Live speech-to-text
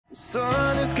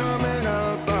Sun is coming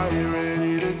up, are you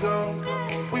ready to go?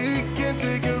 We can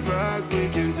take a ride, we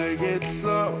can take it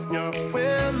slow. Your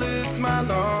will is my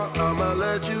law, I'ma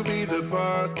let you be the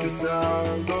boss, cause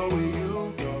I'll go where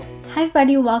you go. Hi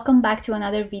everybody, welcome back to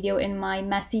another video in my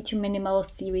Messy to Minimal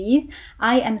series.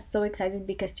 I am so excited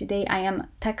because today I am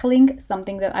tackling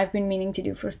something that I've been meaning to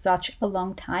do for such a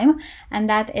long time, and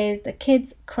that is the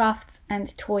kids' crafts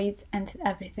and toys and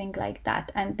everything like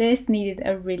that. And this needed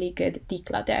a really good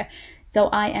declutter. So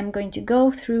I am going to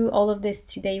go through all of this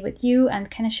today with you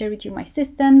and kind of share with you my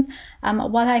systems,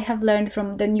 what I have learned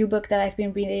from the new book that I've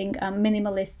been reading,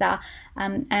 Minimalist,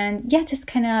 and yeah, just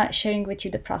kind of sharing with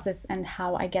you the process and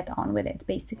how I get on with it,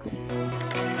 basically.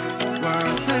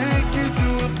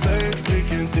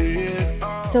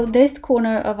 So this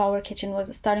corner of our kitchen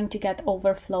was starting to get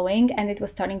overflowing and it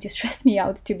was starting to stress me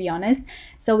out, to be honest.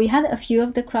 So we had a few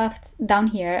of the crafts down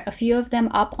here, a few of them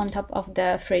up on top of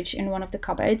the fridge in one of the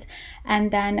cupboards,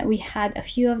 and then we had a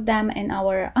few of them in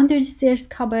our under the stairs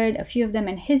cupboard, a few of them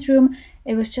in his room.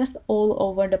 It was just all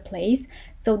over the place.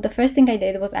 So the first thing I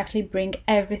did was actually bring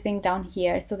everything down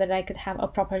here so that I could have a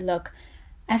proper look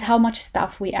at how much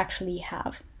stuff we actually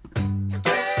have.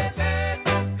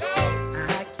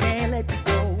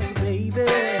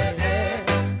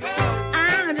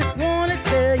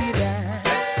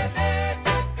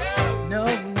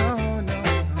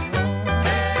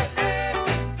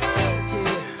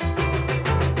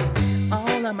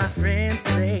 My friends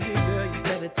say, girl, you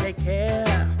better take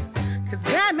care, cause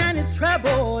that man is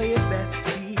trouble, you best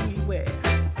beware.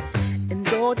 And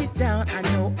though deep down I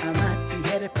know I might be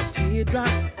headed for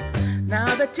teardrops,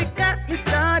 now that you got me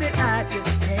started, I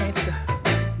just can't stop.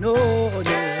 No,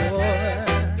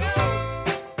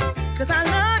 cause I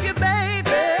love you, baby,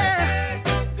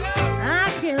 I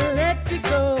can't let you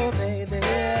go, baby.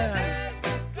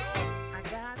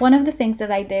 One of the things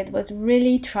that I did was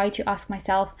really try to ask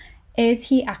myself, is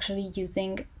he actually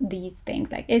using these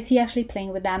things? Like, is he actually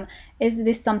playing with them? Is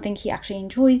this something he actually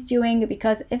enjoys doing?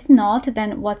 Because if not,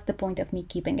 then what's the point of me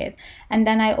keeping it? And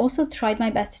then I also tried my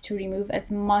best to remove as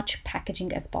much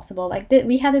packaging as possible. Like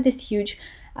we had this huge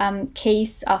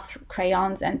case of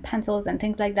crayons and pencils and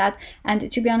things like that,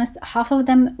 and to be honest, half of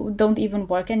them don't even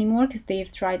work anymore because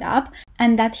they've dried up,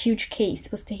 and that huge case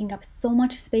was taking up so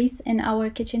much space in our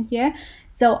kitchen here.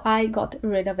 So I got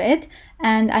rid of it,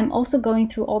 and I'm also going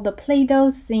through all the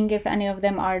Play-Dohs, seeing if any of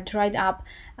them are dried up.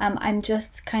 I'm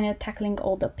just kind of tackling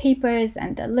all the papers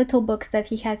and the little books that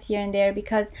he has here and there,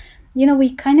 because, you know,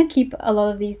 we kind of keep a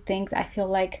lot of these things, I feel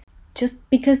like, just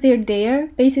because they're there,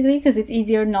 basically, because it's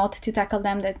easier not to tackle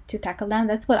them than to tackle them.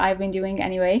 That's what I've been doing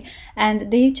anyway,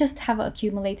 and they just have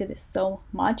accumulated so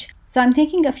much. So I'm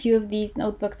taking a few of these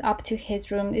notebooks up to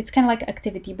his room. It's kind of like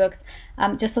activity books,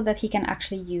 just so that he can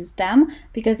actually use them,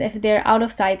 because if they're out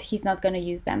of sight, he's not going to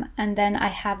use them. And then I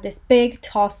have this big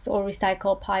toss or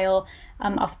recycle pile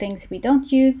of things we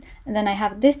don't use, and then I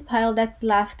have this pile that's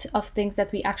left of things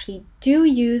that we actually do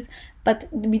use, but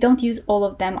we don't use all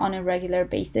of them on a regular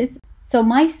basis. So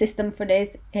my system for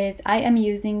this is I am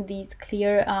using these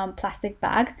clear plastic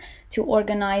bags to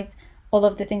organize all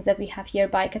of the things that we have here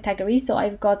by category. So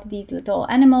I've got these little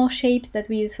animal shapes that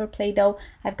we use for Play-Doh.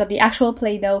 I've got the actual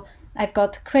Play-Doh. I've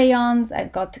got crayons.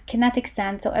 I've got kinetic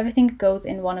sand. So everything goes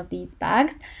in one of these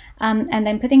bags. And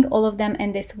I'm putting all of them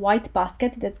in this white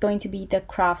basket that's going to be the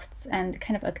crafts and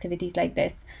kind of activities like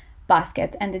this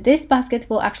basket. And this basket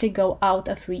will actually go out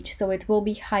of reach. So it will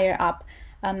be higher up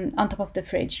on top of the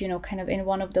fridge, you know, kind of in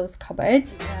one of those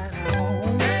cupboards.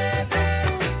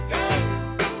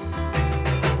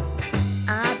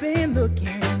 I've been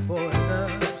looking for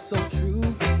love so true.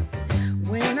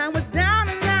 When I was down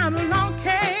and out, along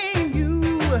came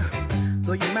you.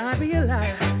 Though you might be a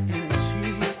liar and a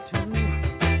cheat too,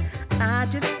 I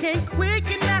just can't quit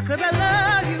you now, cause I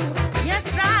love you. Yes,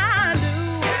 I do.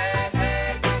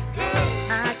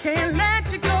 I can't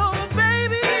let you go,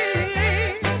 baby.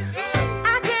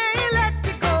 I can't let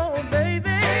you go, baby.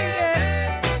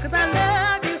 Cause I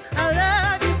love you, I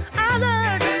love you, I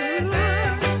love you.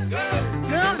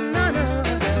 No, no, no.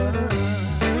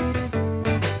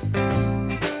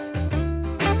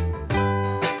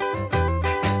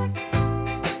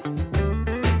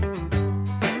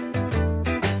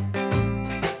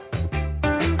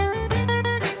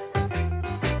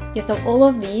 Yeah, so all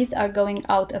of these are going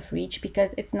out of reach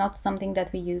because it's not something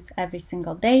that we use every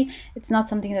single day. It's not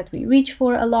something that we reach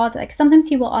for a lot. Like sometimes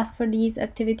he will ask for these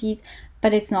activities,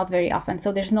 but it's not very often.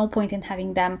 So there's no point in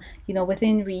having them, you know,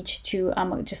 within reach to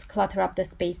just clutter up the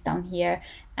space down here.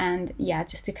 And yeah,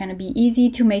 just to kind of be easy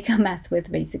to make a mess with,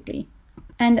 basically.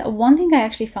 And one thing I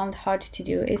actually found hard to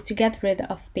do is to get rid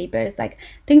of papers, like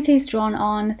things he's drawn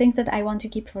on, things that I want to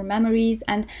keep for memories.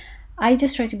 And I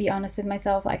just try to be honest with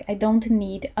myself, like I don't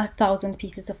need 1,000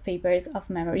 pieces of papers of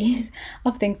memories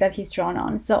of things that he's drawn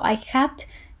on. So I kept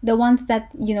the ones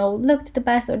that, you know, looked the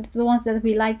best, or the ones that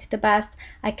we liked the best.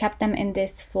 I kept them in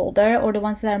this folder, or the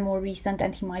ones that are more recent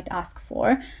and he might ask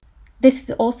for. This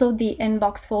is also the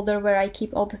inbox folder where I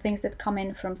keep all the things that come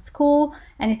in from school,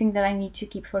 anything that I need to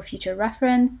keep for future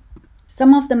reference.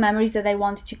 Some of the memories that I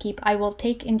want to keep, I will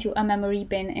take into a memory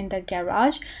bin in the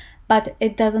garage, but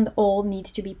it doesn't all need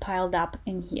to be piled up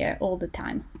in here all the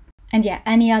time. And yeah,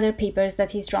 any other papers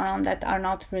that he's drawn on that are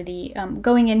not really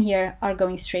going in here are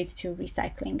going straight to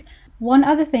recycling. One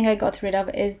other thing I got rid of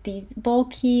is these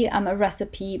bulky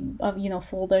recipe of, you know,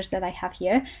 folders that I have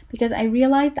here, because I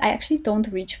realized I actually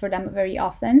don't reach for them very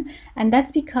often. And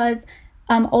that's because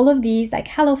all of these, like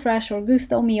HelloFresh or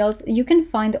Gusto meals, you can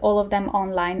find all of them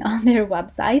online on their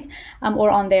website or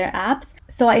on their apps.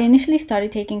 So I initially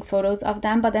started taking photos of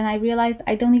them, but then I realized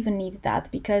I don't even need that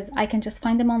because I can just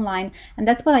find them online. And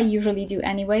that's what I usually do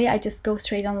anyway. I just go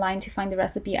straight online to find the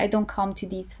recipe. I don't come to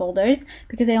these folders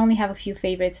because I only have a few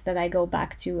favorites that I go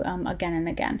back to again and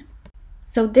again.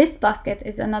 So this basket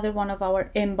is another one of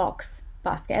our inbox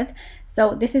basket.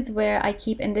 So this is where I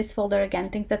keep in this folder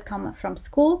again things that come from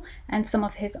school and some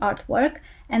of his artwork,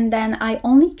 and then I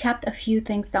only kept a few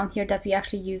things down here that we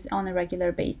actually use on a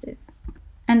regular basis,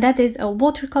 and that is a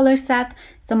watercolor set,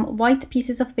 some white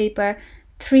pieces of paper,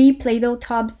 3 Play-Doh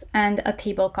tubs, and a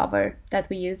table cover that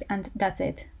we use, and that's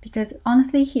it, because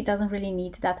honestly he doesn't really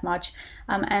need that much,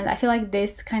 and I feel like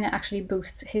this kind of actually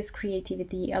boosts his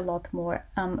creativity a lot more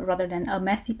rather than a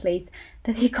messy place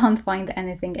that he can't find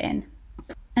anything in.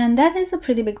 And that is a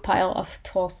pretty big pile of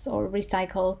toss or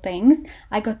recycle things.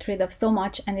 I got rid of so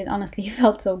much and it honestly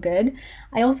felt so good.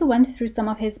 I also went through some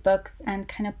of his books and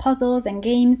kind of puzzles and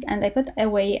games, and I put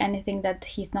away anything that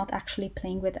he's not actually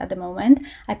playing with at the moment.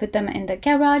 I put them in the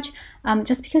garage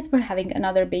just because we're having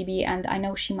another baby and I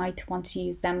know she might want to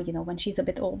use them, you know, when she's a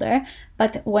bit older.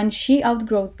 But when she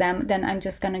outgrows them, then I'm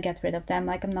just gonna get rid of them.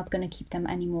 Like, I'm not gonna keep them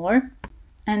anymore.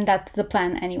 And that's the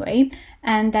plan anyway.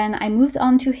 And then I moved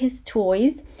on to his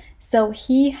toys. So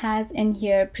he has in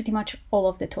here pretty much all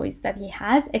of the toys that he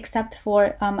has, except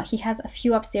for he has a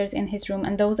few upstairs in his room,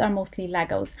 and those are mostly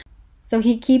Legos. So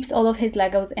he keeps all of his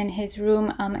Legos in his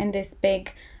room in this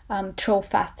big throw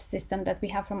fast system that we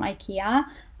have from Ikea.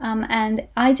 And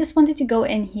I just wanted to go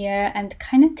in here and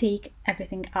kind of take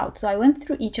everything out. So I went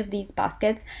through each of these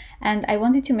baskets and I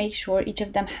wanted to make sure each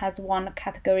of them has one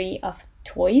category of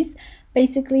toys,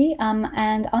 basically.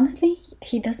 And honestly,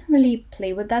 he doesn't really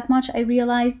play with that much. I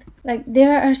realized, like,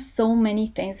 there are so many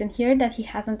things in here that he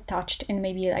hasn't touched in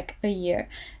maybe like a year.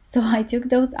 So I took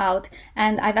those out,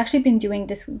 and I've actually been doing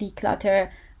this declutter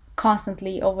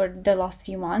constantly over the last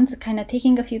few months, kind of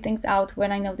taking a few things out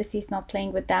when I notice he's not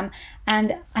playing with them.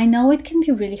 And I know it can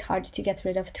be really hard to get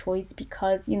rid of toys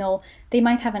because, you know, they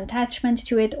might have an attachment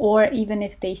to it, or even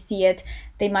if they see it,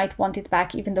 they might want it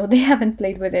back even though they haven't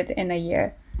played with it in a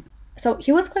year. So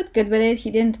he was quite good with it.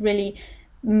 He didn't really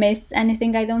miss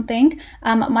anything, I don't think.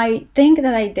 My thing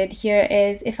that I did here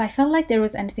is, if I felt like there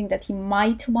was anything that he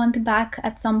might want back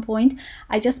at some point,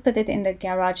 I just put it in the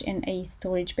garage in a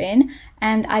storage bin,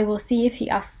 and I will see if he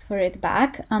asks for it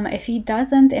back. If he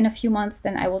doesn't in a few months,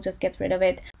 then I will just get rid of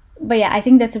it. But yeah, I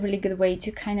think that's a really good way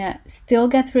to kind of still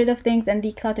get rid of things and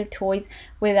declutter toys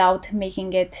without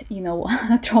making it, you know,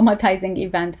 a traumatizing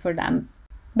event for them.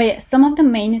 But yeah, some of the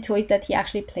main toys that he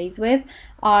actually plays with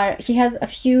are, he has a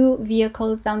few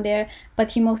vehicles down there,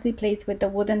 but he mostly plays with the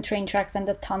wooden train tracks and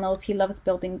the tunnels. He loves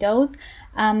building those.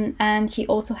 And he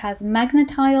also has magnet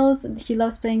tiles. He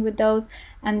loves playing with those.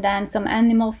 And then some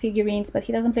animal figurines, but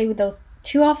he doesn't play with those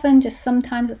too often, just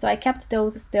sometimes. So I kept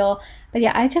those still. But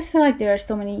yeah, I just feel like there are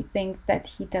so many things that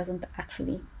he doesn't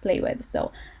actually play with.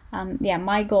 So yeah,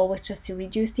 my goal was just to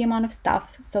reduce the amount of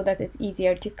stuff so that it's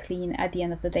easier to clean at the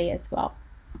end of the day as well.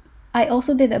 I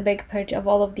also did a big purge of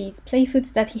all of these play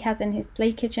foods that he has in his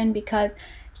play kitchen, because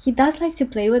he does like to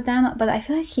play with them, but I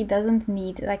feel like he doesn't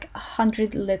need like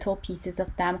 100 little pieces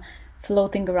of them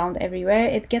floating around everywhere.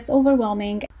 It gets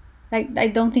overwhelming. Like, I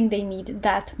don't think they need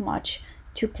that much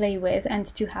to play with and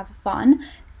to have fun.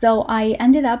 So I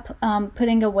ended up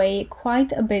putting away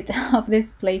quite a bit of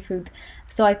this play food.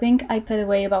 So I think I put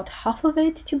away about half of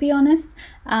it, to be honest.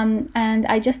 And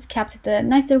I just kept the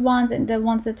nicer ones and the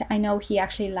ones that I know he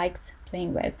actually likes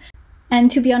playing with.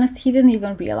 And to be honest, he didn't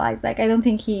even realize. Like, I don't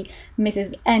think he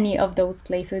misses any of those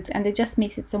play foods, and it just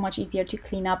makes it so much easier to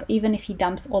clean up, even if he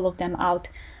dumps all of them out,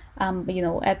 you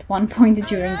know, at one point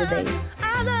during the day.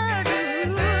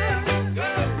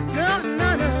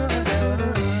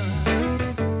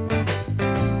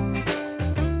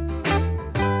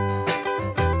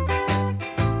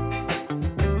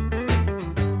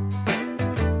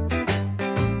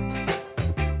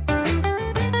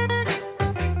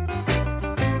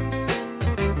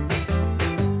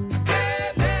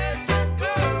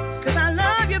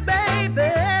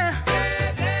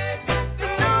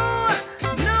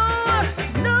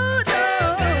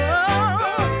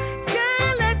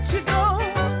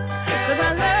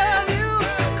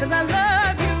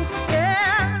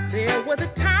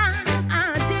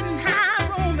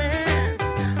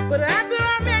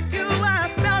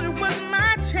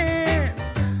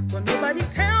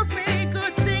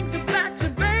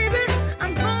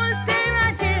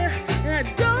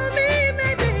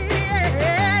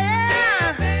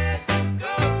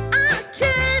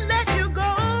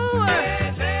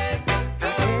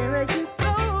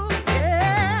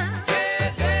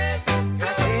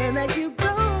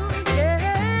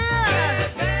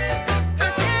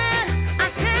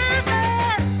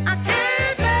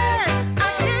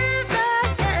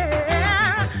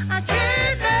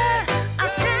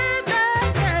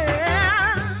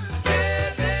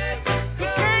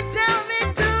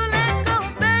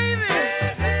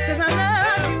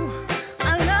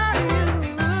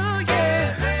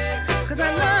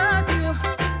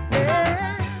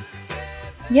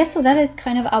 yes, so that is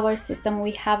kind of our system.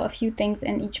 We have a few things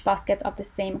in each basket of the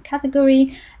same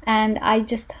category, and I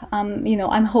just you know,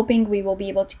 I'm hoping we will be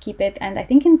able to keep it, and I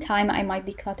think in time I might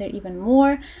declutter even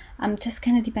more, just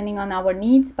kind of depending on our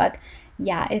needs. But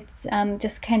yeah, it's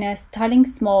just kind of starting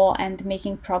small and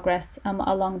making progress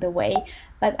along the way.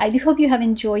 But I do hope you have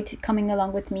enjoyed coming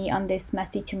along with me on this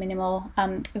messy to minimal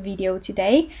video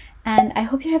today, and I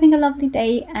hope you're having a lovely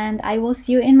day, and I will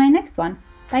see you in my next one.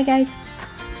 Bye guys.